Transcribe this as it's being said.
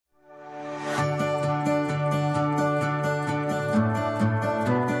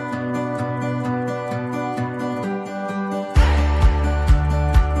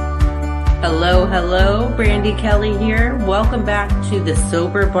Hello. Brandy Kelly here. Welcome back to the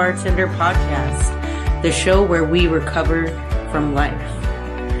Sober Bartender Podcast, the show where we recover from life.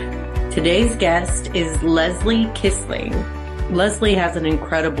 Today's guest is Leslie Kissling. Leslie has an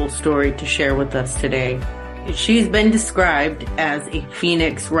incredible story to share with us today. She's been described as a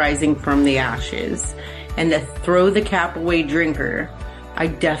phoenix rising from the ashes and a throw the cap away drinker. I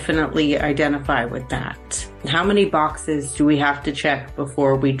definitely identify with that. How many boxes do we have to check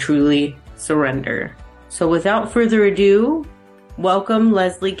before we truly surrender? So without further ado, welcome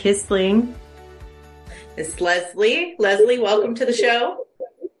Leslie Kissling. It's Leslie. Leslie, welcome to the show.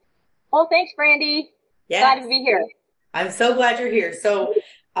 Well, thanks, Brandy. Yeah. Glad to be here. I'm so glad you're here. So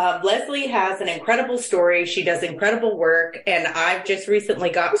Leslie has an incredible story. She does incredible work, and I've just recently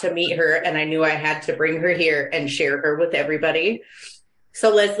got to meet her, and I knew I had to bring her here and share her with everybody. So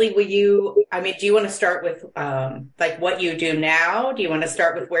Leslie, do you want to start with what you do now? Do you want to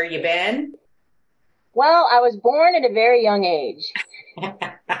start with where you've been? Well, I was born at a very young age.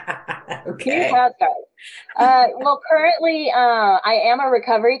 Okay. Here's how it started. Well, currently, I am a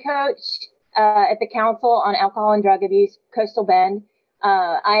recovery coach at the Council on Alcohol and Drug Abuse, Coastal Bend.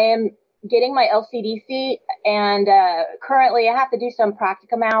 I am getting my LCDC, and currently I have to do some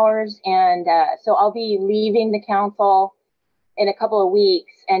practicum hours, and so I'll be leaving the council in a couple of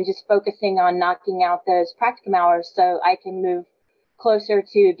weeks and just focusing on knocking out those practicum hours so I can move closer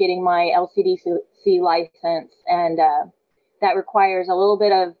to getting my LCDC license, and that requires a little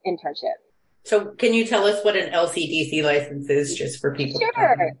bit of internship. So can you tell us what an LCDC license is, just for people?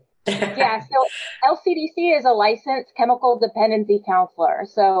 Sure. Yeah, so LCDC is a licensed chemical dependency counselor,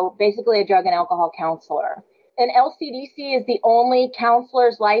 so basically a drug and alcohol counselor. An LCDC is the only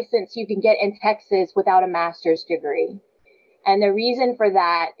counselor's license you can get in Texas without a master's degree. And the reason for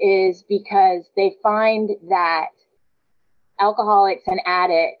that is because they find that alcoholics and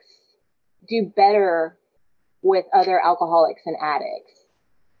addicts do better with other alcoholics and addicts.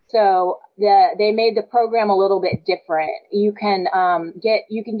 So they made the program a little bit different. You can get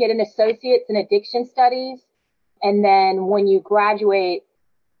an associate's in addiction studies, and then when you graduate,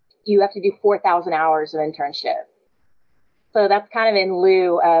 you have to do 4,000 hours of internship. So that's kind of in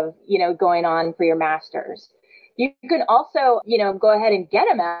lieu of, going on for your master's. You can also, go ahead and get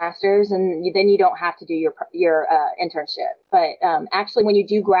a master's, and then you don't have to do your internship. But actually, when you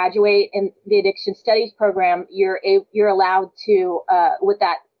do graduate in the addiction studies program, you're allowed to with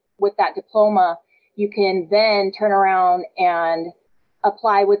that diploma, you can then turn around and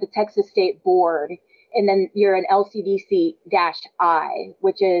apply with the Texas State Board, and then you're an LCDC-I,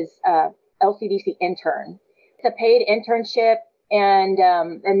 which is LCDC intern. It's a paid internship. And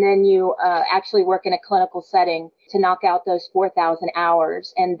then you actually work in a clinical setting to knock out those 4,000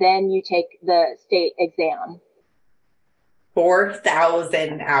 hours, and then you take the state exam.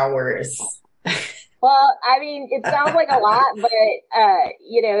 4,000 hours. Well, I mean, it sounds like a lot, but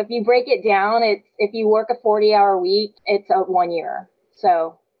if you break it down, if you work a 40-hour week, it's 1 year.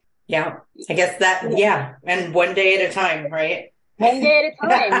 So yeah, I guess that, yeah, and one day at a time, right? One day at a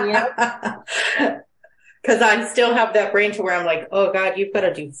time, Because I still have that brain to where I'm like, oh God, you've got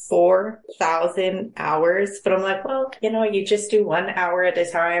to do 4,000 hours. But I'm like, well, you just do 1 hour at a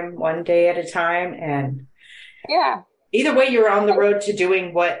time, one day at a time. And yeah, either way, you're on the road to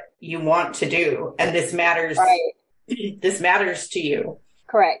doing what you want to do. And this matters. Right. This matters to you.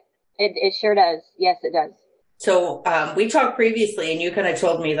 Correct. It sure does. Yes, it does. So we talked previously, and you kind of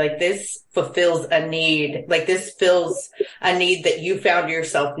told me this fulfills a need. This fills a need that you found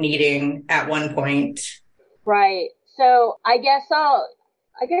yourself needing at one point. Right. So I guess I'll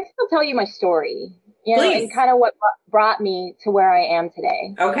tell you my story, Please. And kind of what brought me to where I am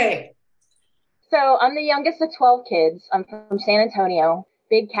today. Okay. So I'm the youngest of 12 kids. I'm from San Antonio,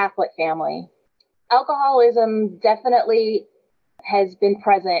 big Catholic family. Alcoholism definitely has been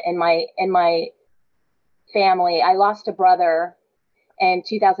present in my family. I lost a brother in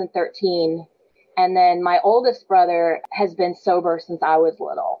 2013, and then my oldest brother has been sober since I was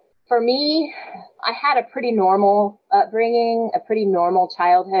little. For me, I had a pretty normal upbringing, a pretty normal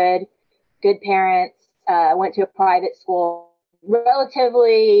childhood, good parents, went to a private school,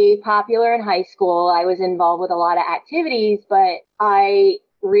 relatively popular in high school. I was involved with a lot of activities, but I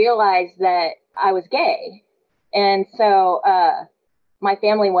realized that I was gay. And so my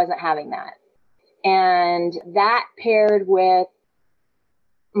family wasn't having that. And that paired with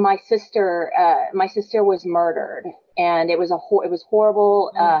my sister was murdered, and it was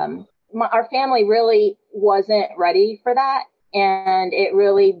horrible. Our family really wasn't ready for that, and it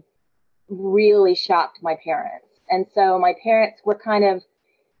really, really shocked my parents. And so my parents were kind of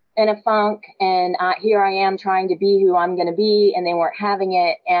in a funk, and here I am trying to be who I'm going to be, and they weren't having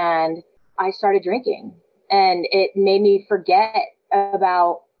it. And I started drinking, and it made me forget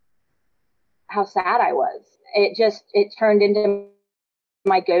about how sad I was. It turned into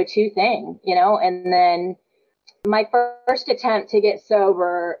my go-to thing, and then my first attempt to get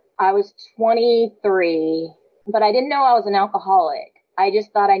sober, I was 23, but I didn't know I was an alcoholic. I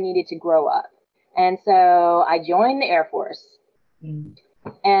just thought I needed to grow up. And so I joined the Air Force. Mm.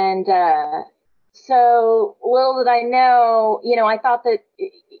 And so little did I know, I thought that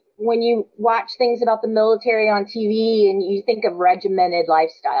when you watch things about the military on TV and you think of regimented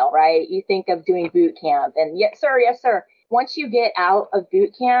lifestyle, right? You think of doing boot camp and yes, sir. Once you get out of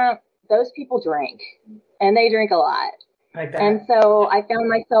boot camp, those people drink, and they drink a lot. And so I found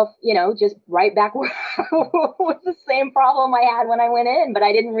myself, just right back with the same problem I had when I went in, but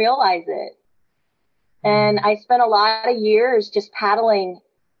I didn't realize it. And I spent a lot of years just paddling,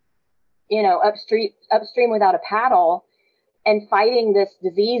 upstream without a paddle and fighting this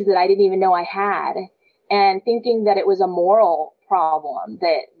disease that I didn't even know I had, and thinking that it was a moral problem,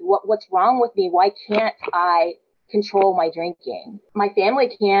 that what's wrong with me? Why can't I control my drinking? My family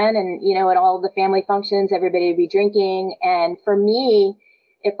can, and at all the family functions, everybody would be drinking. And for me,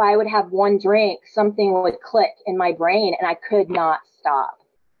 if I would have one drink, something would click in my brain and I could not stop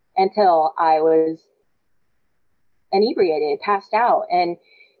until I was inebriated, passed out. And,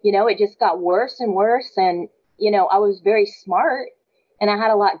 it just got worse and worse. And, I was very smart and I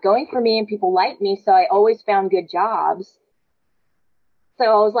had a lot going for me and people liked me. So I always found good jobs. So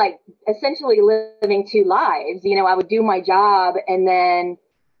I was like essentially living two lives. I would do my job, and then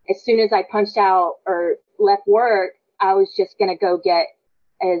as soon as I punched out or left work, I was just going to go get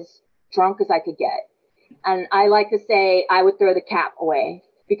as drunk as I could get. And I like to say I would throw the cap away,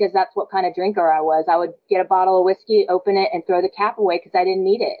 because that's what kind of drinker I was. I would get a bottle of whiskey, open it, and throw the cap away because I didn't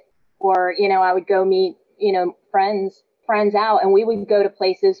need it. Or, I would go meet, friends out, and we would go to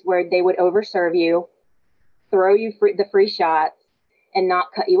places where they would overserve you, throw you the free shots, and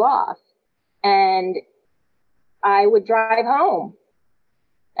not cut you off. And I would drive home.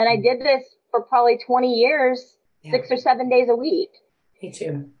 And I did this for probably 20 years, 6 or 7 days a week. Me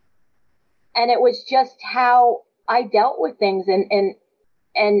too. And it was just how I dealt with things.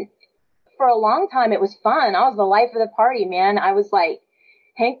 And for a long time, it was fun. I was the life of the party, man. I was like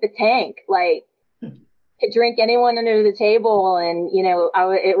Hank the Tank, like could drink anyone under the table. And, I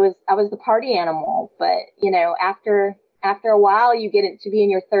was the party animal. But, after a while, you get it to be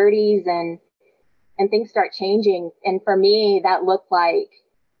in your 30s and things start changing. And for me, that looked like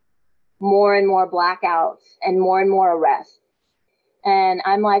more and more blackouts and more arrests. And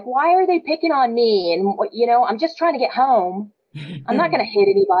I'm like, why are they picking on me? And, I'm just trying to get home. I'm not going to hit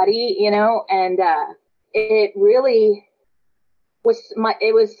anybody, and it really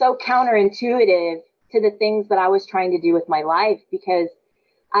it was so counterintuitive to the things that I was trying to do with my life, because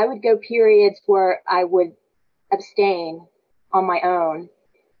I would go periods where I would abstain on my own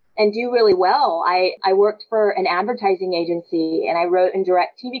and do really well. I worked for an advertising agency, and I wrote and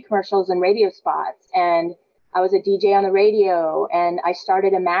direct TV commercials and radio spots, and I was a DJ on the radio, and I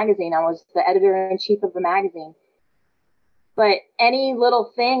started a magazine. I was the editor-in-chief of the magazine. But any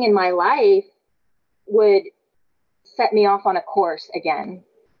little thing in my life would set me off on a course again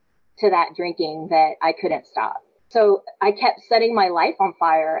to that drinking that I couldn't stop. So I kept setting my life on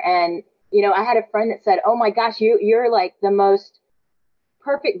fire. And, I had a friend that said, oh my gosh, you're like the most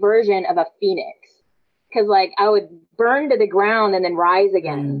perfect version of a phoenix. Cause like I would burn to the ground and then rise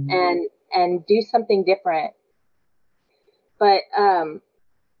again and do something different. But,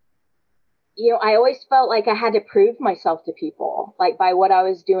 I always felt like I had to prove myself to people, like by what I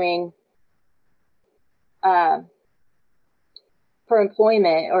was doing, for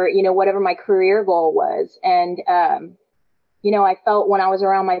employment or, whatever my career goal was. And, I felt when I was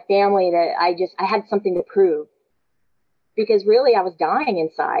around my family that I had something to prove, because really I was dying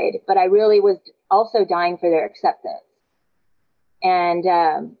inside, but I really was also dying for their acceptance. And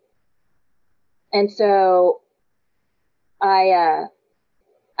so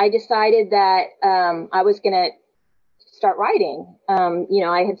I decided that, I was going to start writing.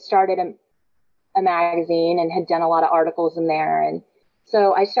 I had started a magazine and had done a lot of articles in there. And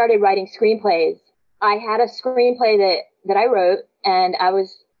so I started writing screenplays. I had a screenplay that I wrote, and I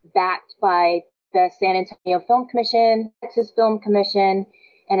was backed by the San Antonio Film Commission, Texas Film Commission,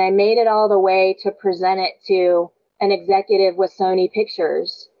 and I made it all the way to present it to an executive with Sony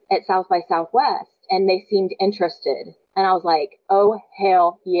Pictures at South by Southwest, and they seemed interested. And I was like, oh,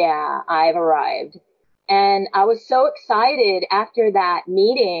 hell yeah, I've arrived. And I was so excited after that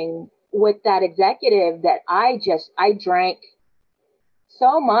meeting with that executive that I drank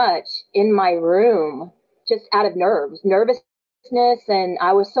so much in my room just out of nervousness and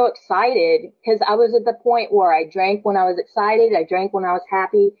I was so excited because I was at the point where I drank when I was excited. I drank when I was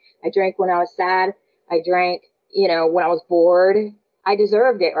happy. I drank when I was sad. I drank, when I was bored. I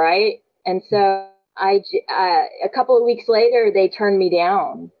deserved it, right? And so a couple of weeks later, they turned me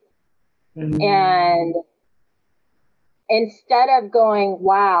down. Mm-hmm. And instead of going,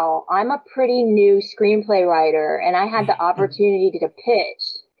 wow, I'm a pretty new screenplay writer, and I had the opportunity to pitch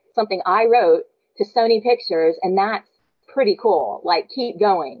something I wrote to Sony Pictures, and that's pretty cool. Like, keep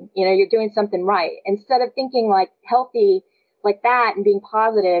going. You're doing something right. Instead of thinking like healthy like that and being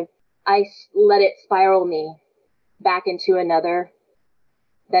positive, I let it spiral me back into another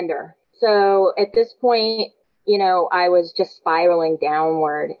vendor. So at this point, I was just spiraling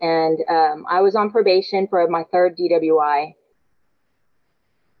downward, and I was on probation for my third DWI.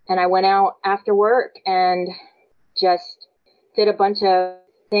 And I went out after work and just did a bunch of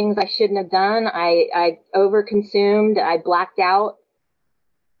things I shouldn't have done. I overconsumed, I blacked out,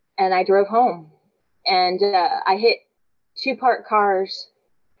 and I drove home. And I hit 2 parked cars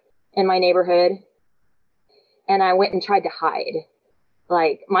in my neighborhood, and I went and tried to hide.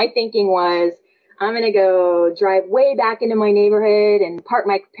 Like, my thinking was, I'm going to go drive way back into my neighborhood and park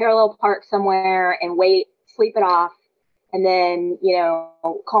my parallel park somewhere and wait, sleep it off, and then,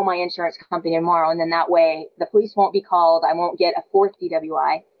 call my insurance company tomorrow. And then that way the police won't be called. I won't get a 4th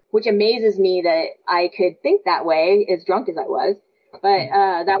DWI, which amazes me that I could think that way, as drunk as I was. But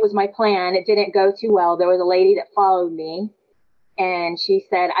that was my plan. It didn't go too well. There was a lady that followed me, and she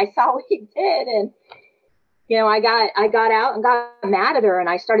said, I saw what you did. And, I got out and got mad at her, and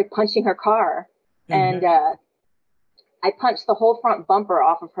I started punching her car. Mm-hmm. And I punched the whole front bumper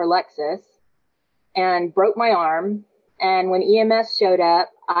off of her Lexus and broke my arm. And when EMS showed up,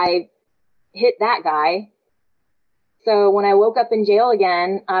 I hit that guy. So when I woke up in jail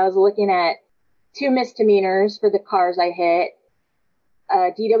again, I was looking at 2 misdemeanors for the cars I hit,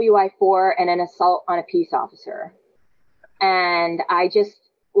 a DWI 4, and an assault on a peace officer. And I just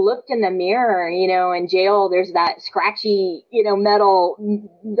looked in the mirror. In jail, there's that scratchy, metal,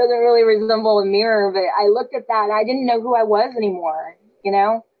 doesn't really resemble a mirror, but I looked at that and I didn't know who I was anymore,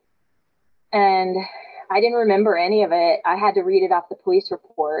 and I didn't remember any of it. I had to read it off the police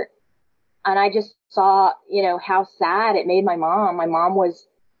report, and I just saw, how sad it made my mom. My mom was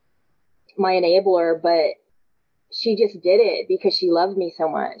my enabler, but she just did it because she loved me so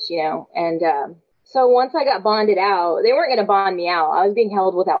much, and, so once I got bonded out, they weren't going to bond me out. I was being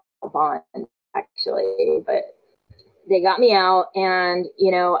held without bond, actually, but they got me out, and,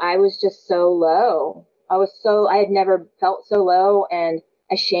 I was just so low. I had never felt so low and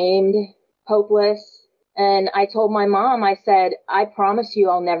ashamed, hopeless. And I told my mom, I said, I promise you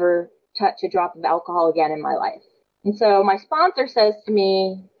I'll never touch a drop of alcohol again in my life. And so my sponsor says to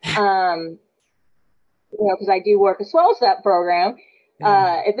me, because I do work a 12-step program,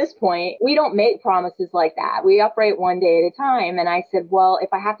 at this point, we don't make promises like that. We operate one day at a time. And I said, well, if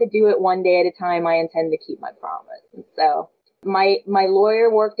I have to do it one day at a time, I intend to keep my promise. And so my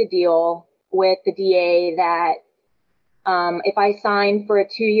lawyer worked a deal with the DA that if I signed for a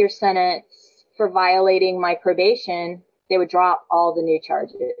 2-year sentence for violating my probation, they would drop all the new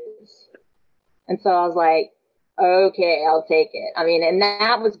charges. And so I was like, okay, I'll take it. I mean, and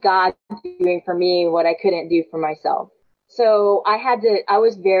that was God doing for me what I couldn't do for myself. So I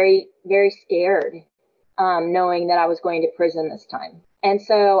was very, very scared, knowing that I was going to prison this time. And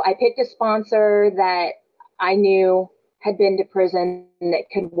so I picked a sponsor that I knew had been to prison that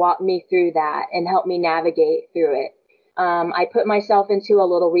could walk me through that and help me navigate through it. I put myself into a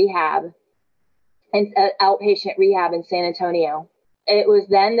little rehab, an outpatient rehab in San Antonio. It was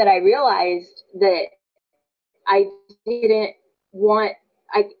then that I realized that I didn't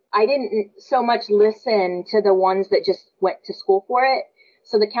so much listen to the ones that just went to school for it.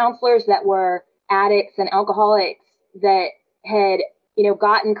 So the counselors that were addicts and alcoholics that had,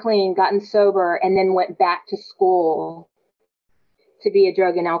 gotten clean, gotten sober, and then went back to school to be a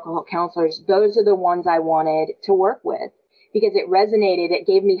drug and alcohol counselor, those are the ones I wanted to work with because it resonated. It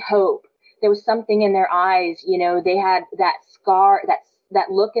gave me hope. There was something in their eyes, they had that scar, that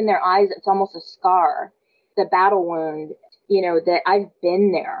look in their eyes. It's almost a scar, the battle wound. That I've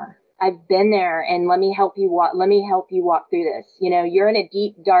been there and let me help you walk through this. You're in a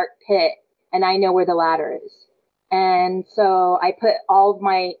deep, dark pit and I know where the ladder is. And so I put all of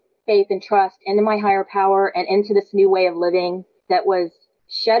my faith and trust into my higher power and into this new way of living that was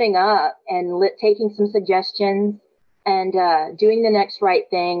shutting up and taking some suggestions and doing the next right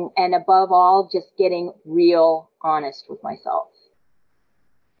thing. And above all, just getting real honest with myself.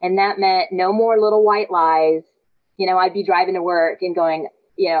 And that meant no more little white lies. I'd be driving to work and going,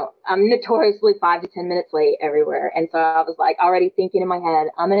 I'm notoriously 5 to 10 minutes late everywhere. And so I was like already thinking in my head,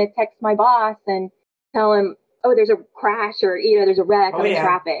 I'm going to text my boss and tell him, oh, there's a crash or, there's a wreck, I'm in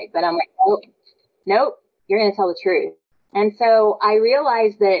traffic. But I'm like, nope, you're going to tell the truth. And so I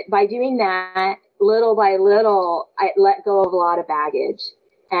realized that by doing that, little by little, I let go of a lot of baggage.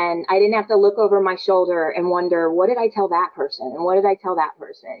 And I didn't have to look over my shoulder and wonder, what did I tell that person? And what did I tell that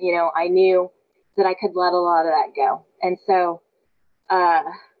person? I knew that I could let a lot of that go. And so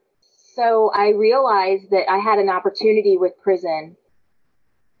I realized that I had an opportunity with prison.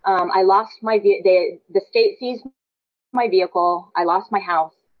 I lost the state seized my vehicle. I lost my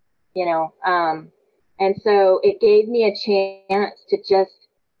house, and so it gave me a chance to just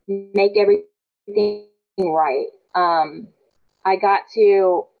make everything right. I got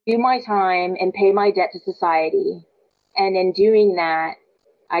to do my time and pay my debt to society. And in doing that,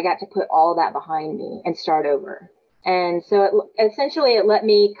 I got to put all that behind me and start over. And so essentially it let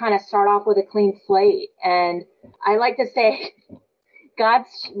me kind of start off with a clean slate. And I like to say God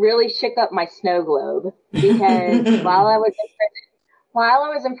really shook up my snow globe, because while I was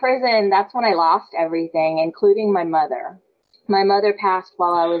in prison, that's when I lost everything, including my mother. My mother passed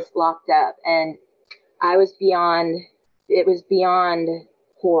while I was locked up, and it was beyond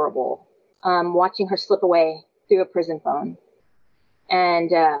horrible, watching her slip away through a prison phone.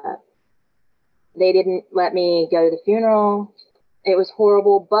 And, they didn't let me go to the funeral. It was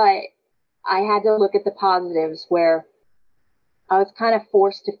horrible, but I had to look at the positives, where I was kind of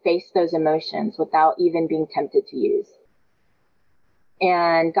forced to face those emotions without even being tempted to use.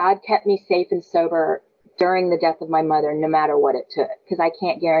 And God kept me safe and sober during the death of my mother, no matter what it took, because I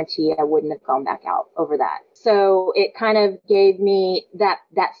can't guarantee I wouldn't have gone back out over that. So it kind of gave me that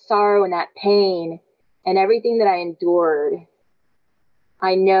sorrow and that pain and everything that I endured.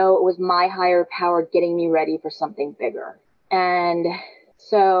 I know it was my higher power getting me ready for something bigger. And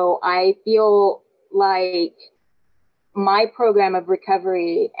so I feel like my program of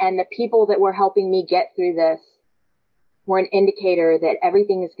recovery and the people that were helping me get through this were an indicator that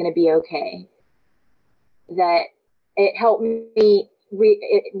everything is going to be okay. That it helped me,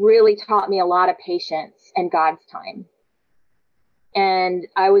 it really taught me a lot of patience and God's time. And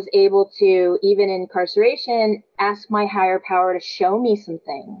I was able to, even in incarceration, ask my higher power to show me some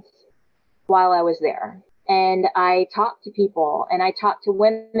things while I was there. And I talked to people and I talked to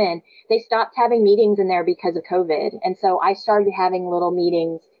women. They stopped having meetings in there because of COVID. And so I started having little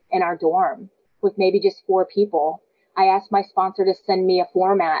meetings in our dorm with maybe just 4 people. I asked my sponsor to send me a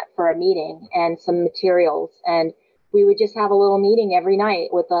format for a meeting and some materials. And we would just have a little meeting every night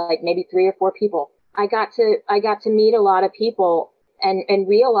with like maybe 3 or 4 people. I got to meet a lot of people and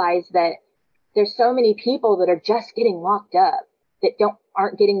realize that there's so many people that are just getting locked up that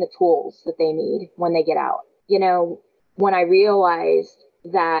aren't getting the tools that they need when they get out. When I realized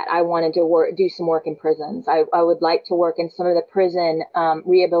that I wanted to do some work in prisons, I would like to work in some of the prison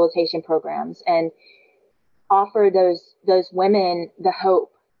rehabilitation programs and offer those women the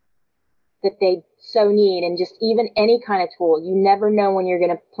hope that they so need, and just even any kind of tool. You never know when you're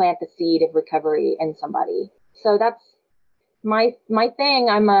going to plant the seed of recovery in somebody. So that's my thing.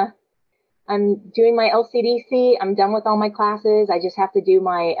 I'm doing my LCDC. I'm done with all my classes. I just have to do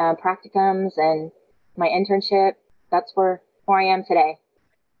my practicums and my internship. That's where I am today.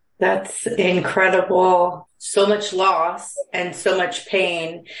 That's incredible. So much loss and so much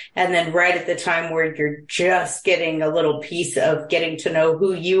pain. And then right at the time where you're just getting a little piece of getting to know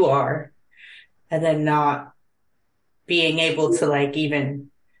who you are, and then not being able to like even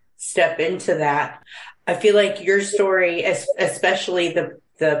step into that. I feel like your story, especially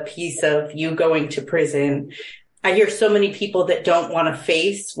the piece of you going to prison, I hear so many people that don't want to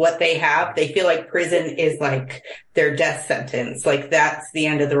face what they have. They feel like prison is like their death sentence. Like that's the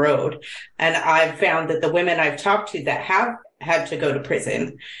end of the road. And I've found that the women I've talked to that have had to go to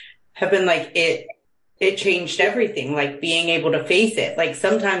prison have been like, it changed everything. Like being able to face it. Like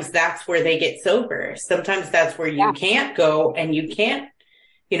sometimes that's where they get sober. Sometimes that's where you can't go and you can't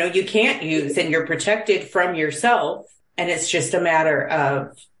use, and you're protected from yourself. And it's just a matter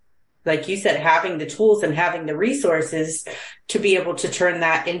of, like you said, having the tools and having the resources to be able to turn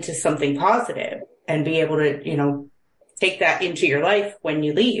that into something positive and be able to, take that into your life when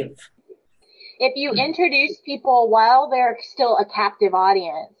you leave. If you introduce people while they're still a captive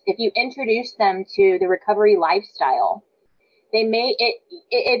audience, if you introduce them to the recovery lifestyle,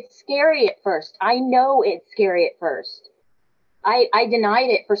 it's scary at first. I know it's scary at first. I denied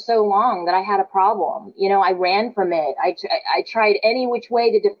it for so long that I had a problem. I ran from it. I tried any which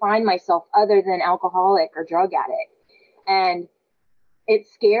way to define myself other than alcoholic or drug addict. And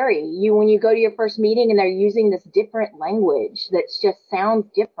it's scary. When you go to your first meeting and they're using this different language that just sounds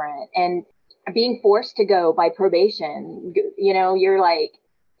different, and being forced to go by probation, you're like,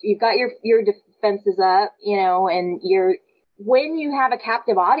 you've got your defenses up, and when you have a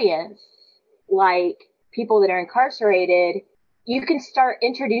captive audience, like people that are incarcerated, you can start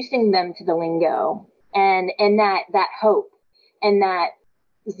introducing them to the lingo and that hope and that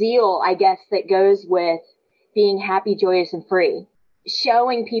zeal, I guess, that goes with being happy, joyous, and free.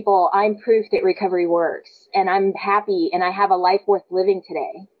 Showing people I'm proof that recovery works, and I'm happy, and I have a life worth living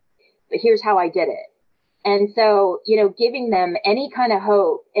today. But here's how I did it. And so, giving them any kind of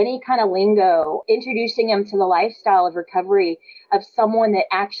hope, any kind of lingo, introducing them to the lifestyle of recovery of someone that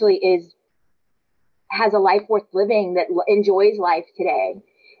actually has a life worth living, that enjoys life today,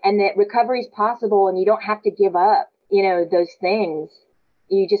 and that recovery is possible, and you don't have to give up, those things.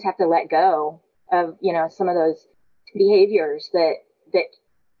 You just have to let go of, some of those behaviors that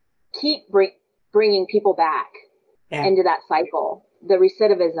keep bringing people back into that cycle, the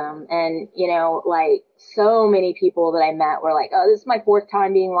recidivism. And, like so many people that I met were like, oh, this is my 4th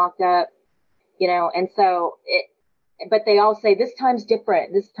time being locked up, and so but they all say, this time's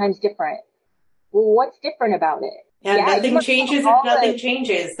different. This time's different. Well, what's different about it? Yeah, nothing changes if nothing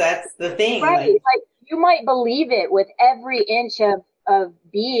changes. That's the thing. Right. Like you might believe it with every inch of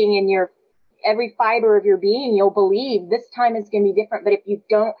being in every fiber of your being. You'll believe this time is going to be different. But if you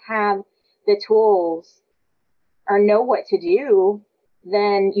don't have the tools or know what to do,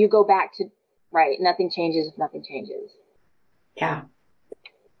 then you go back to, nothing changes if nothing changes. Yeah.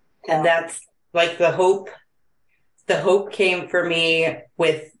 And that's like the hope. The hope came for me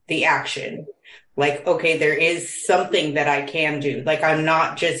with the action. Like, okay, there is something that I can do. Like, I'm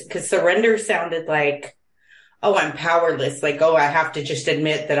not just, because surrender sounded like, oh, I'm powerless. Like, oh, I have to just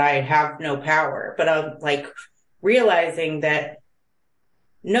admit that I have no power. But I'm like realizing that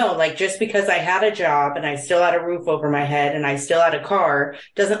no, like just because I had a job and I still had a roof over my head and I still had a car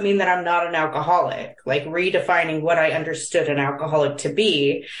doesn't mean that I'm not an alcoholic. Like redefining what I understood an alcoholic to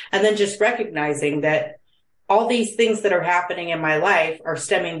be, and then just recognizing that all these things that are happening in my life are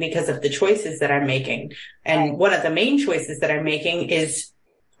stemming because of the choices that I'm making. And one of the main choices that I'm making is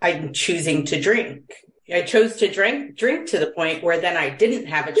I'm choosing to drink. I chose to drink to the point where then I didn't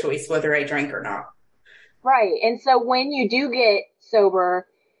have a choice whether I drank or not. Right. And so when you do get sober,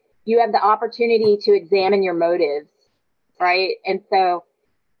 you have the opportunity to examine your motives, right? And so,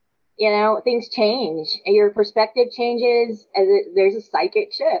 things change. Your perspective changes. There's a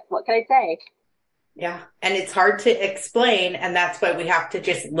psychic shift. What can I say? Yeah. And it's hard to explain. And that's why we have to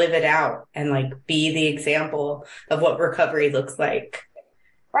just live it out and like be the example of what recovery looks like.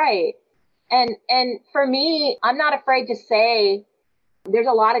 Right. And for me, I'm not afraid to say there's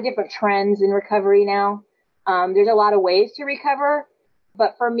a lot of different trends in recovery now. There's a lot of ways to recover.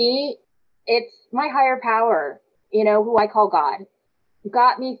 But for me, it's my higher power, who I call God,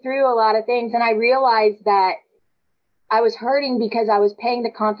 got me through a lot of things. And I realized that I was hurting because I was paying the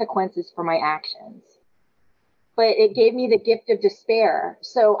consequences for my actions. But it gave me the gift of despair.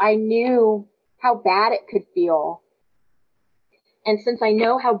 So I knew how bad it could feel. And since I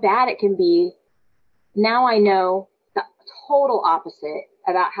know how bad it can be, now I know the total opposite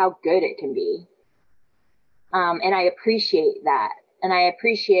about how good it can be. And I appreciate that. And I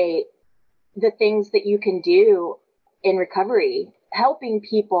appreciate the things that you can do in recovery. Helping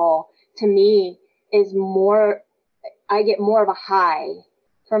people, to me, is more, I get more of a high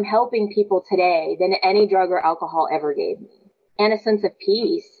from helping people today than any drug or alcohol ever gave me. And a sense of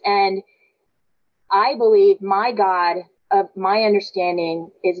peace. And I believe my God of my understanding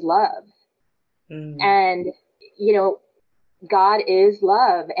is love. And, God is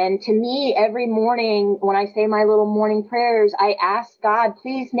love. And to me, every morning when I say my little morning prayers, I ask God,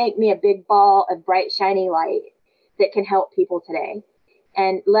 please make me a big ball of bright, shiny light that can help people today.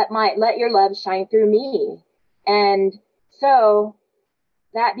 And let your love shine through me. And so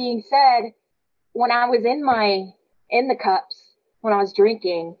that being said, when I was in the cups, when I was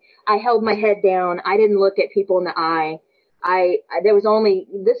drinking, I held my head down. I didn't look at people in the eye. There was only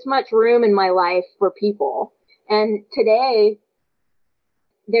this much room in my life for people. And today,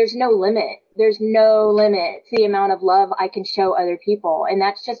 there's no limit. There's no limit to the amount of love I can show other people. And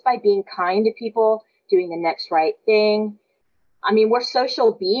that's just by being kind to people, doing the next right thing. I mean, we're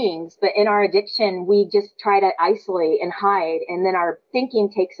social beings, but in our addiction, we just try to isolate and hide. And then our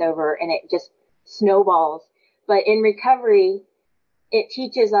thinking takes over and it just snowballs. But in recovery, it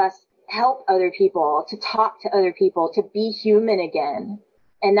teaches us help other people, to talk to other people, to be human again.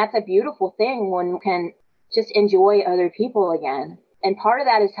 And that's a beautiful thing when we can just enjoy other people again. And part of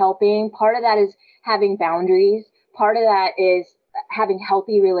that is helping. Part of that is having boundaries. Part of that is having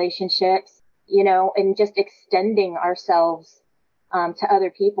healthy relationships, you know, and just extending ourselves to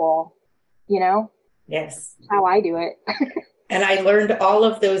other people, you know? Yes. How I do it. And I learned all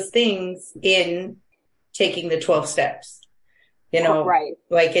of those things in taking the 12 steps. You know, right.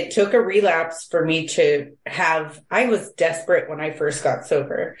 Like it took a relapse for me to I was desperate when I first got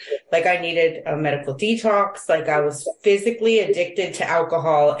sober. Like I needed a medical detox. Like I was physically addicted to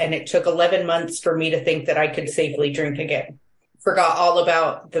alcohol, and it took 11 months for me to think that I could safely drink again. Forgot all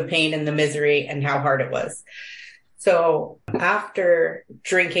about the pain and the misery and how hard it was. So after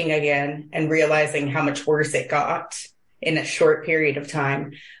drinking again and realizing how much worse it got in a short period of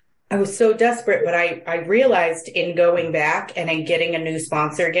time, I was so desperate, but I realized in going back and in getting a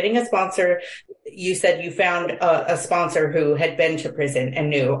sponsor, you said you found a sponsor who had been to prison and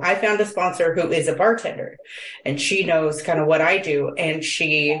knew. I found a sponsor who is a bartender, and she knows kind of what I do. And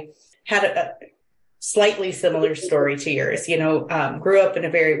she had a slightly similar story to yours, grew up in a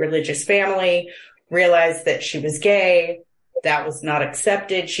very religious family, realized that she was gay. That was not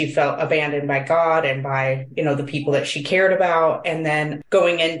accepted. She felt abandoned by God and by, the people that she cared about. And then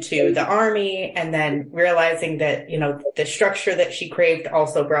going into the army and then realizing that, the structure that she craved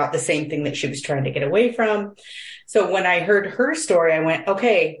also brought the same thing that she was trying to get away from. So when I heard her story, I went,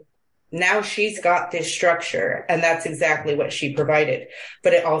 okay, now she's got this structure, and that's exactly what she provided.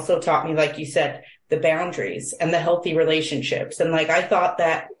 But it also taught me, like you said, the boundaries and the healthy relationships. And like, I thought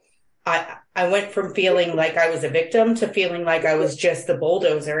that I went from feeling like I was a victim to feeling like I was just the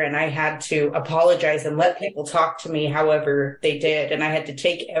bulldozer, and I had to apologize and let people talk to me however they did. And I had to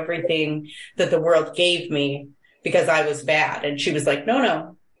take everything that the world gave me because I was bad. And she was like,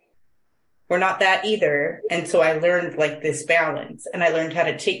 no, we're not that either. And so I learned like this balance, and I learned how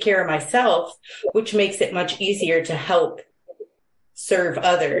to take care of myself, which makes it much easier to help serve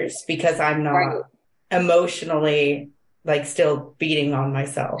others because I'm not emotionally like still beating on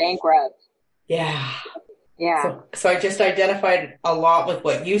myself. Bankrupt. Yeah. Yeah. So I just identified a lot with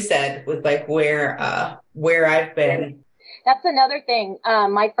what you said with like where I've been. That's another thing.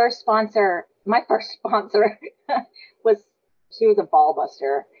 My first sponsor she was a ball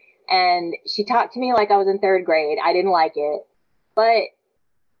buster, and she talked to me like I was in third grade. I didn't like it, but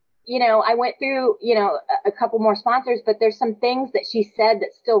I went through, a couple more sponsors, but there's some things that she said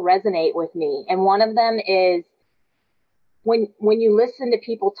that still resonate with me. And one of them is, when you listen to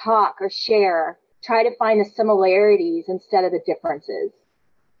people talk or share, try to find the similarities instead of the differences,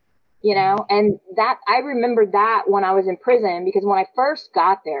 and that I remembered that when I was in prison, because when I first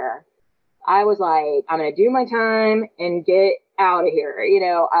got there, I was like, I'm going to do my time and get out of here.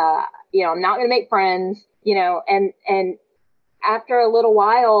 I'm not going to make friends, and after a little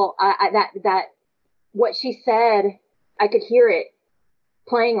while, that what she said, I could hear it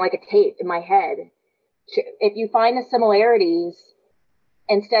playing like a tape in my head. If you find the similarities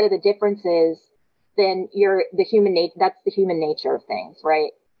instead of the differences, then that's the human nature of things,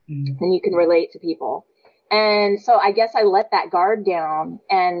 right? Mm-hmm. Then you can relate to people. And so I guess I let that guard down,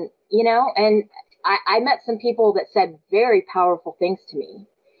 and, and I met some people that said very powerful things to me,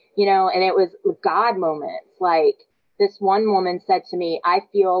 and it was God moments. Like this one woman said to me, I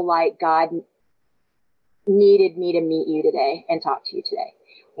feel like God needed me to meet you today and talk to you today.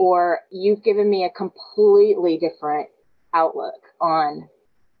 Or you've given me a completely different outlook on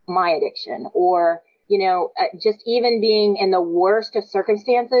my addiction. Or, just even being in the worst of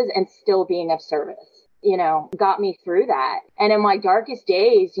circumstances and still being of service, got me through that. And in my darkest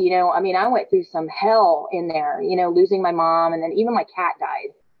days, I went through some hell in there, losing my mom, and then even my cat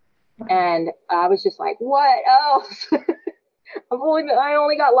died. And I was just like, what else? I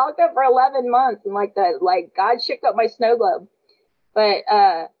only got locked up for 11 months, and God shook up my snow globe. But,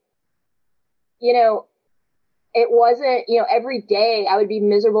 it wasn't, every day I would be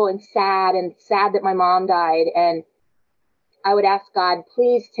miserable and sad that my mom died. And I would ask God,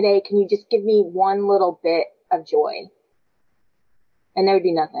 please today, can you just give me one little bit of joy? And there would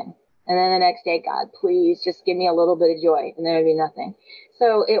be nothing. And then the next day, God, please just give me a little bit of joy. And there would be nothing.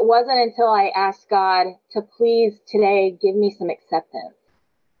 So it wasn't until I asked God to please today give me some acceptance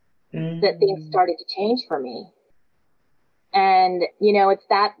that things started to change for me. And, it's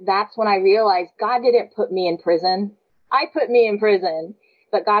that's when I realized God didn't put me in prison. I put me in prison,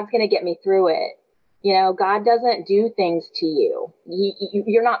 but God's going to get me through it. God doesn't do things to you.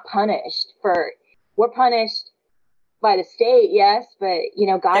 You're not punished we're punished by the state. Yes. But,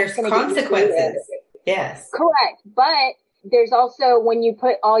 God's going to get you through it. Yes. Correct. But there's also, when you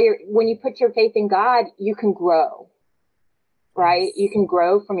put your faith in God, you can grow. Right? You can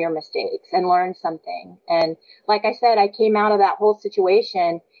grow from your mistakes and learn something. And like I said, I came out of that whole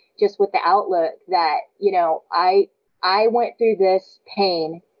situation just with the outlook that, I went through this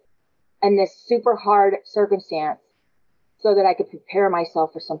pain and this super hard circumstance so that I could prepare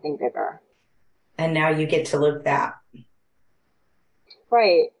myself for something bigger. And now you get to live that.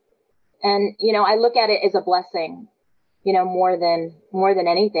 Right. And, I look at it as a blessing, more than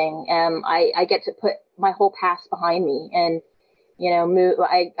anything. I get to put my whole past behind me and,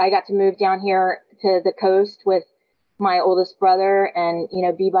 I got to move down here to the coast with my oldest brother and,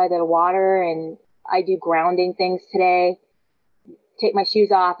 be by the water, and I do grounding things today, take my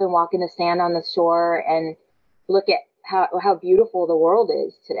shoes off and walk in the sand on the shore and look at how beautiful the world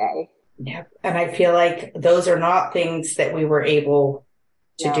is today. Yeah. And I feel like those are not things that we were able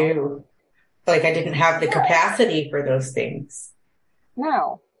to do. Like I didn't have the capacity for those things.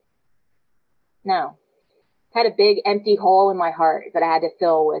 No. Had a big empty hole in my heart that I had to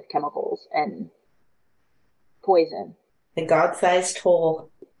fill with chemicals and poison. The God-sized hole.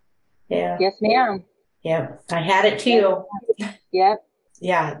 Yeah. Yes, ma'am. Yeah. I had it too. Yep.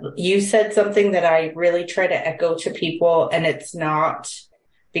 Yeah. You said something that I really try to echo to people, and it's not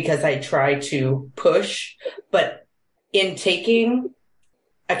because I try to push, but in taking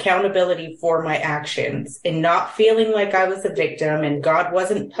accountability for my actions and not feeling like I was a victim and God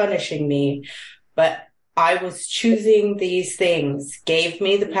wasn't punishing me, but I was choosing these things, gave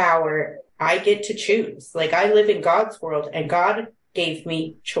me the power. I get to choose. Like I live in God's world and God gave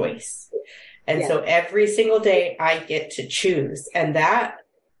me choice. And so every single day I get to choose. And that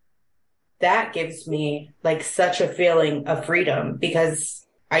gives me like such a feeling of freedom because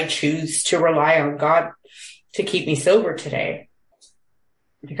I choose to rely on God to keep me sober today.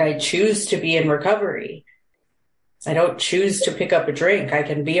 Like I choose to be in recovery. I don't choose to pick up a drink. I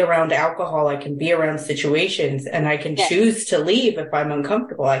can be around alcohol. I can be around situations, and I can choose to leave if I'm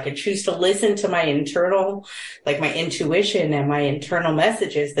uncomfortable. I can choose to listen to my internal, like my intuition and my internal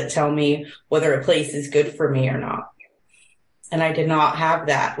messages that tell me whether a place is good for me or not. And I did not have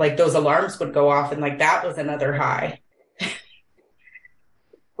that. Like those alarms would go off and like that was another high.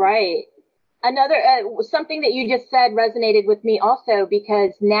 Right. Another, something that you just said resonated with me also,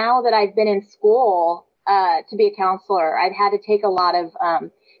 because now that I've been in school, to be a counselor, I've had to take a lot of,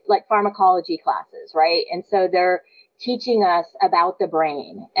 like pharmacology classes, right? And so they're teaching us about the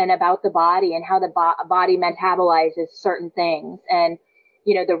brain and about the body and how the body metabolizes certain things and,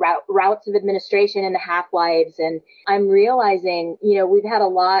 the routes of administration and the half-lives. And I'm realizing, we've had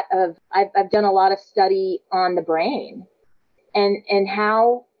I've done a lot of study on the brain and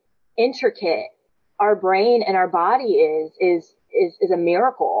how intricate our brain and our body is a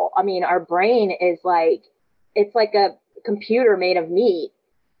miracle. I mean, our brain is it's like a computer made of meat,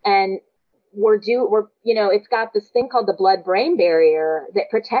 and it's got this thing called the blood-brain barrier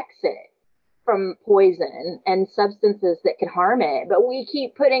that protects it from poison and substances that can harm it. But we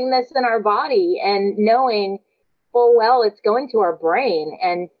keep putting this in our body and knowing full well it's going to our brain.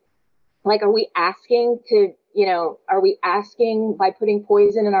 And like, are we asking by putting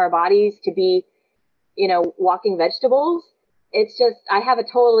poison in our bodies to be, walking vegetables? It's just, I have a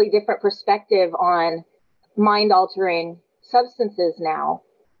totally different perspective on mind altering substances now.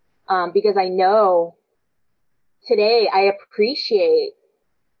 Because I know today I appreciate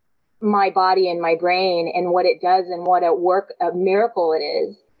my body and my brain and what it does and what a miracle it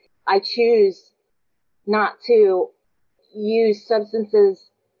is. I choose not to use substances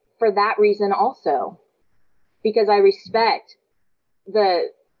for that reason also, because I respect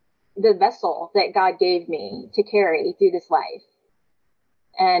the vessel that God gave me to carry through this life.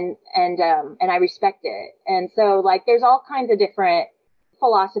 And I respect it. And so like, there's all kinds of different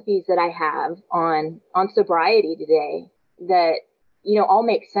philosophies that I have on sobriety today that, all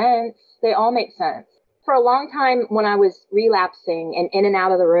make sense. They all make sense. For a long time when I was relapsing and in and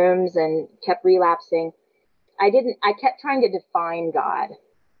out of the rooms and kept relapsing, I kept trying to define God.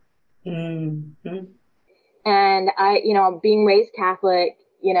 Mm-hmm. And being raised Catholic,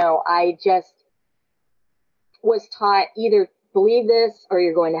 I just was taught either believe this or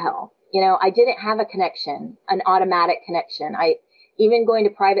you're going to hell. I didn't have a connection, an automatic connection. Even going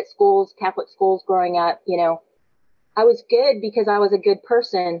to private schools, Catholic schools growing up, I was good because I was a good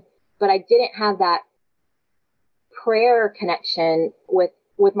person, but I didn't have that prayer connection with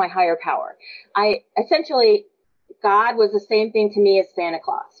my higher power. God was the same thing to me as Santa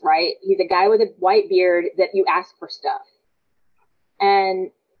Claus, right? He's a guy with a white beard that you ask for stuff.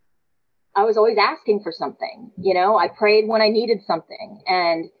 And I was always asking for something, I prayed when I needed something,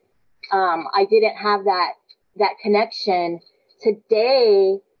 and I didn't have that connection.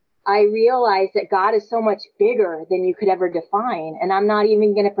 Today, I realize that God is so much bigger than you could ever define, and I'm not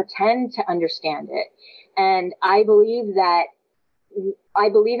even going to pretend to understand it. And I believe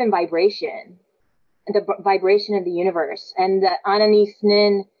in vibration. the vibration of the universe. And the Anais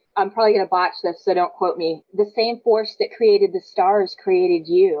Nin, I'm probably going to botch this, so don't quote me. The same force that created the stars created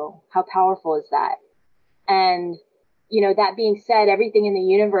you. How powerful is that? And, that being said, everything in the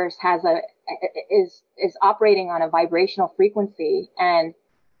universe is operating on a vibrational frequency. And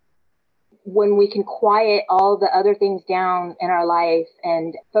when we can quiet all the other things down in our life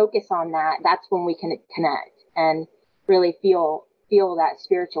and focus on that, that's when we can connect and really feel that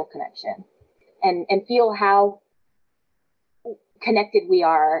spiritual connection and feel how connected we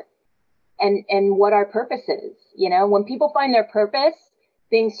are and what our purpose is. When people find their purpose,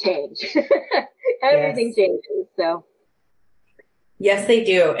 things change. Everything changes. So. Yes, they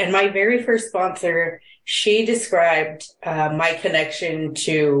do. And my very first sponsor, she described my connection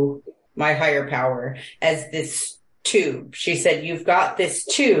to my higher power as this tube. She said, you've got this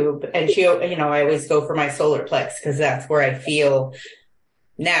tube. And she, I always go for my solar plex because that's where I feel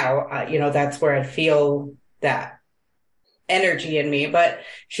now, that's where I feel that energy in me. But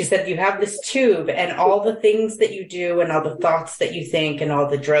she said, you have this tube and all the things that you do and all the thoughts that you think and all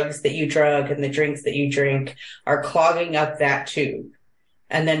the drugs that you drug and the drinks that you drink are clogging up that tube.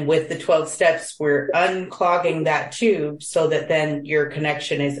 And then with the 12 steps, we're unclogging that tube so that then your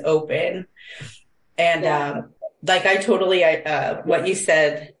connection is open. And what you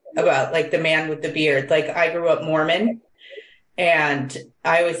said about like the man with the beard, like I grew up Mormon. And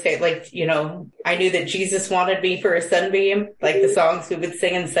I always say, I knew that Jesus wanted me for a sunbeam, like the songs we would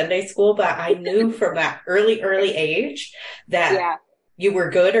sing in Sunday school. But I knew from that early age that you were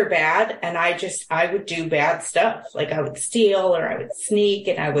good or bad. And I would do bad stuff. Like I would steal or I would sneak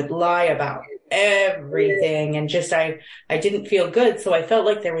and I would lie about everything. And I didn't feel good. So I felt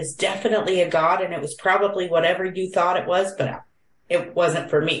like there was definitely a God, and it was probably whatever you thought it was, but it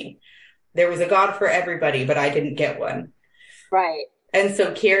wasn't for me. There was a God for everybody, but I didn't get one. Right. And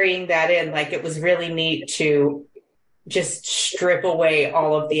so carrying that in, like, it was really neat to just strip away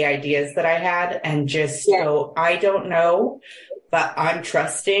all of the ideas that I had and just go, I don't know, but I'm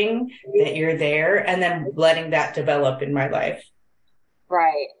trusting that you're there, and then letting that develop in my life.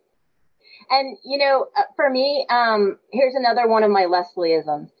 Right. And, for me, here's another one of my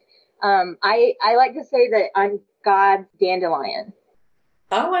Leslieisms. I like to say that I'm God's dandelion.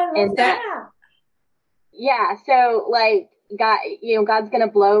 Oh, I love that. Yeah. So like, God, God's going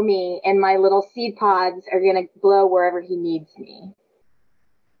to blow me and my little seed pods are going to blow wherever he needs me.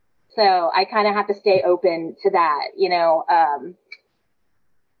 So I kind of have to stay open to that,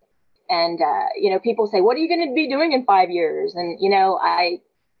 people say, what are you going to be doing in 5 years? And,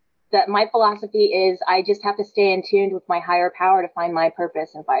 my philosophy is I just have to stay in tune with my higher power to find my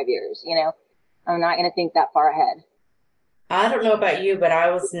purpose in 5 years. I'm not going to think that far ahead. I don't know about you, but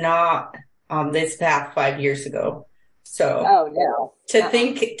I was not on this path 5 years ago. So oh no, to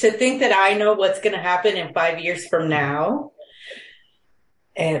think that I know what's going to happen in 5 years from now,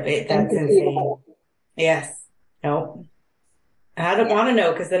 that's insane. Yes. No, I don't want to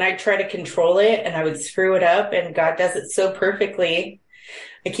know, because then I try to control it and I would screw it up, and God does it so perfectly.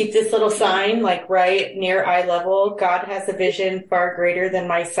 I keep this little sign like right near eye level. God has a vision far greater than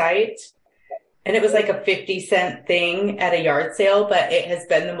my sight. And it was like a 50-cent thing at a yard sale, but it has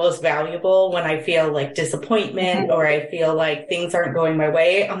been the most valuable when I feel like disappointment or I feel like things aren't going my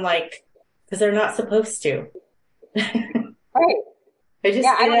way. I'm like, because they're not supposed to. Right. I don't need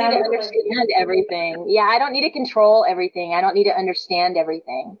to understand everything. Yeah, I don't need to control everything. I don't need to understand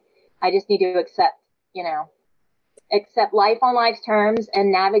everything. I just need to accept life on life's terms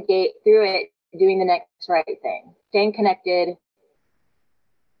and navigate through it, doing the next right thing, staying connected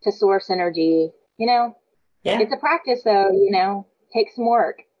to source energy, It's a practice though, takes some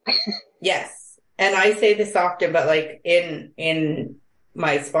work. Yes. And I say this often, but like in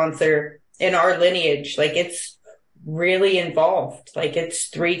my sponsor, in our lineage, like it's really involved. Like it's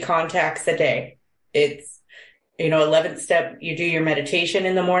 3 contacts a day. It's, 11th step, you do your meditation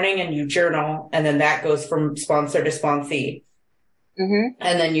in the morning and you journal, and then that goes from sponsor to sponsee. Mm-hmm.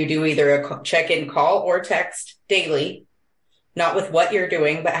 And then you do either a check-in call or text daily. Not with what you're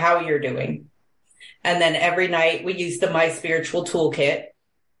doing, but how you're doing. And then every night we use the My Spiritual Toolkit.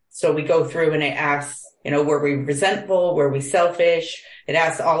 So we go through and it asks, were we resentful? Were we selfish? It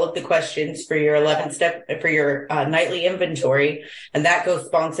asks all of the questions for your 11th step, for your nightly inventory. And that goes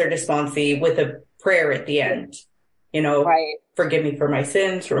sponsor to sponsee with a prayer at the end. Right. Forgive me for my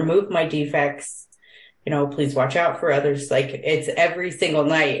sins, remove my defects, please watch out for others. Like it's every single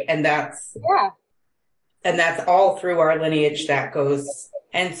night. And that's all through our lineage that goes.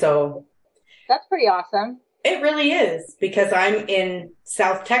 And so that's pretty awesome. It really is, because I'm in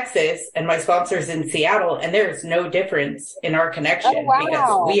South Texas and my sponsor's in Seattle, and there's no difference in our connection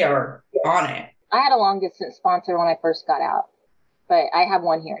because we are on it. I had a long distance sponsor when I first got out, but I have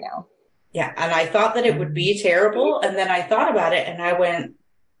one here now. Yeah. And I thought that it would be terrible. And then I thought about it and I went,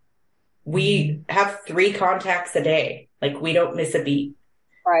 we have 3 contacts a day. Like we don't miss a beat.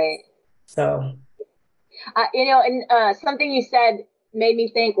 Right. So, and something you said made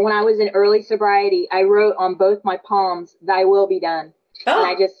me think when I was in early sobriety, I wrote on both my palms, "Thy will be done." oh.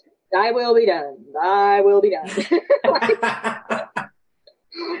 And "Thy will be done. Thy will be done."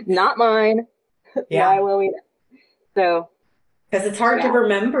 Not mine. Yeah. Thy will be done. So. Because it's hard to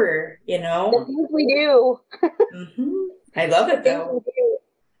remember, The things we do. Mm-hmm. I love it though.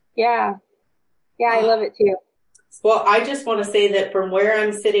 Yeah. Yeah, I love it too. Well, I just want to say that from where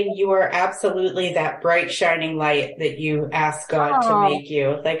I'm sitting, you are absolutely that bright, shining light that you ask God to make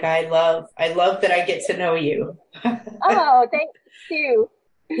you. Like, I love that I get to know you. Oh, thank you.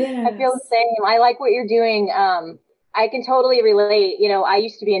 Yes. I feel the same. I like what you're doing. I can totally relate. I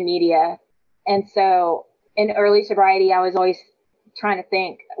used to be in media. And so in early sobriety, I was always trying to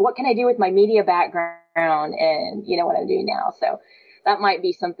think, what can I do with my media background and, what I'm doing now. So that might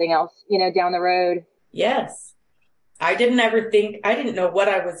be something else, down the road. Yes. I didn't know what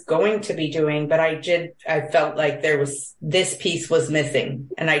I was going to be doing, but I felt like this piece was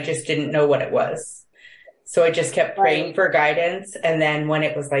missing and I just didn't know what it was. So I just kept praying for guidance. And then when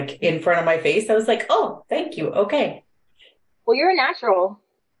it was like in front of my face, I was like, oh, thank you. Okay. Well, you're a natural.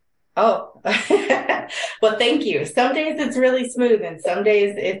 Oh, well, thank you. Some days it's really smooth and some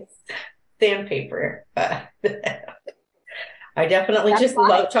days it's sandpaper. I definitely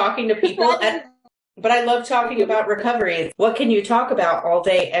love talking to people. But I love talking about recovery. What can you talk about all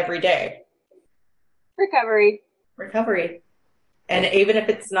day, every day? Recovery. And even if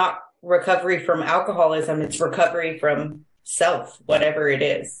it's not recovery from alcoholism, it's recovery from self, whatever it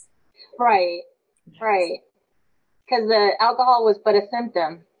is. Right. Because the alcohol was but a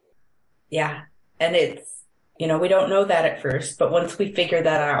symptom. Yeah. And it's, we don't know that at first, but once we figure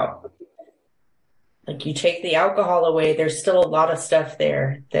that out, like you take the alcohol away, there's still a lot of stuff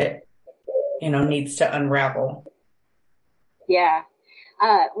there that needs to unravel. Yeah.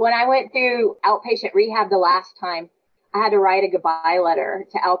 When I went through outpatient rehab the last time, I had to write a goodbye letter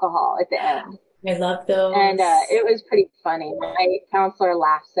to alcohol at the end. I love those. And it was pretty funny. My counselor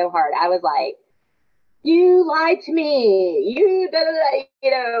laughed so hard. I was like, you lied to me. You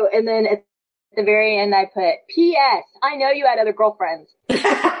da-da-da, and then at the very end, I put, P.S. I know you had other girlfriends.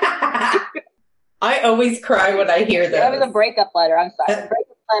 I always cry when I hear that. That was a breakup letter. I'm sorry. A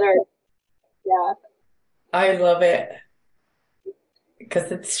breakup letter. Yeah. I love it.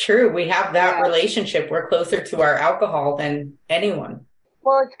 Because it's true. We have that relationship. We're closer to our alcohol than anyone.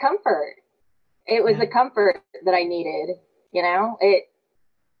 Well, it's comfort. It was the comfort that I needed.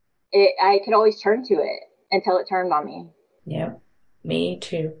 I could always turn to it until it turned on me. Yep. Me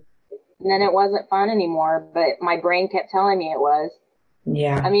too. And then it wasn't fun anymore, but my brain kept telling me it was.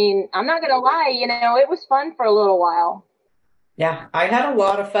 Yeah. I mean, I'm not going to lie, it was fun for a little while. Yeah, I had a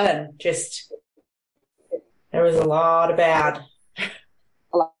lot of fun. Just, there was a lot of bad.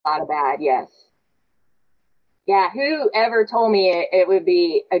 A lot of bad, yes. Yeah, who ever told me it would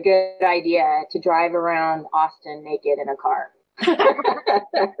be a good idea to drive around Austin naked in a car?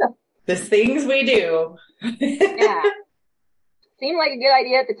 The things we do. Yeah. Seemed like a good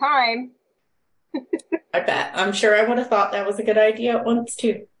idea at the time. I bet. I'm sure I would have thought that was a good idea at once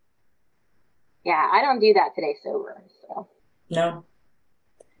too. Yeah, I don't do that today sober, so. No.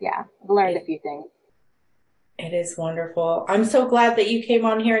 Yeah, I've learned a few things. It is wonderful. I'm so glad that you came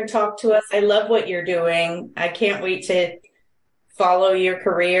on here and talked to us. I love what you're doing. I can't wait to follow your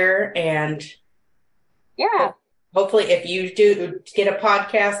career and hopefully if you do get a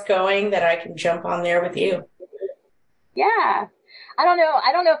podcast going that I can jump on there with you. Yeah. I don't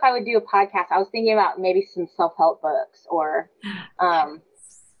know if I would do a podcast. I was thinking about maybe some self-help books or,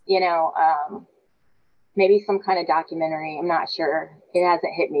 maybe some kind of documentary. I'm not sure. It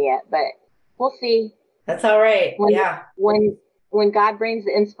hasn't hit me yet, but we'll see. That's all right. When God brings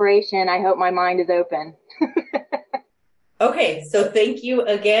the inspiration, I hope my mind is open. Okay. So thank you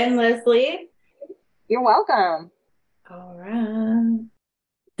again, Leslie. You're welcome. All right.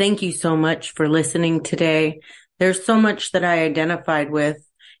 Thank you so much for listening today. There's so much that I identified with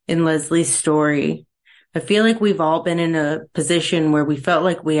in Leslie's story. I feel like we've all been in a position where we felt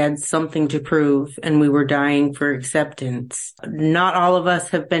like we had something to prove and we were dying for acceptance. Not all of us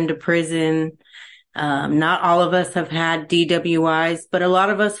have been to prison. Not all of us have had DWIs, but a lot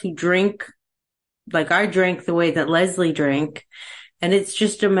of us who drink, like I drank the way that Leslie drank, and it's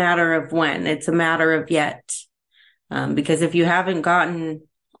just a matter of when. It's a matter of yet. Because if you haven't gotten,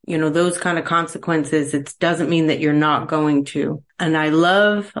 those kind of consequences, it doesn't mean that you're not going to. And I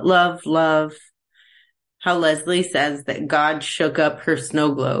love, love, love how Leslie says that God shook up her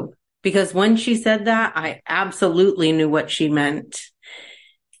snow globe. Because when she said that, I absolutely knew what she meant.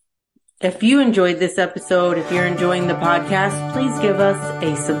 If you enjoyed this episode, if you're enjoying the podcast, please give us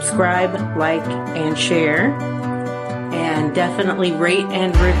a subscribe, like, and share. And definitely rate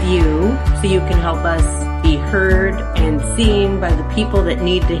and review so you can help us be heard and seen by the people that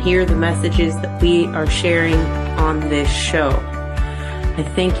need to hear the messages that we are sharing on this show. I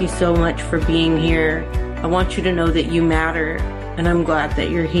thank you so much for being here. I want you to know that you matter, and I'm glad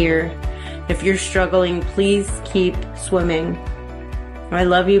that you're here. If you're struggling, please keep swimming. I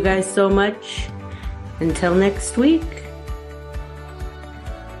love you guys so much. Until next week.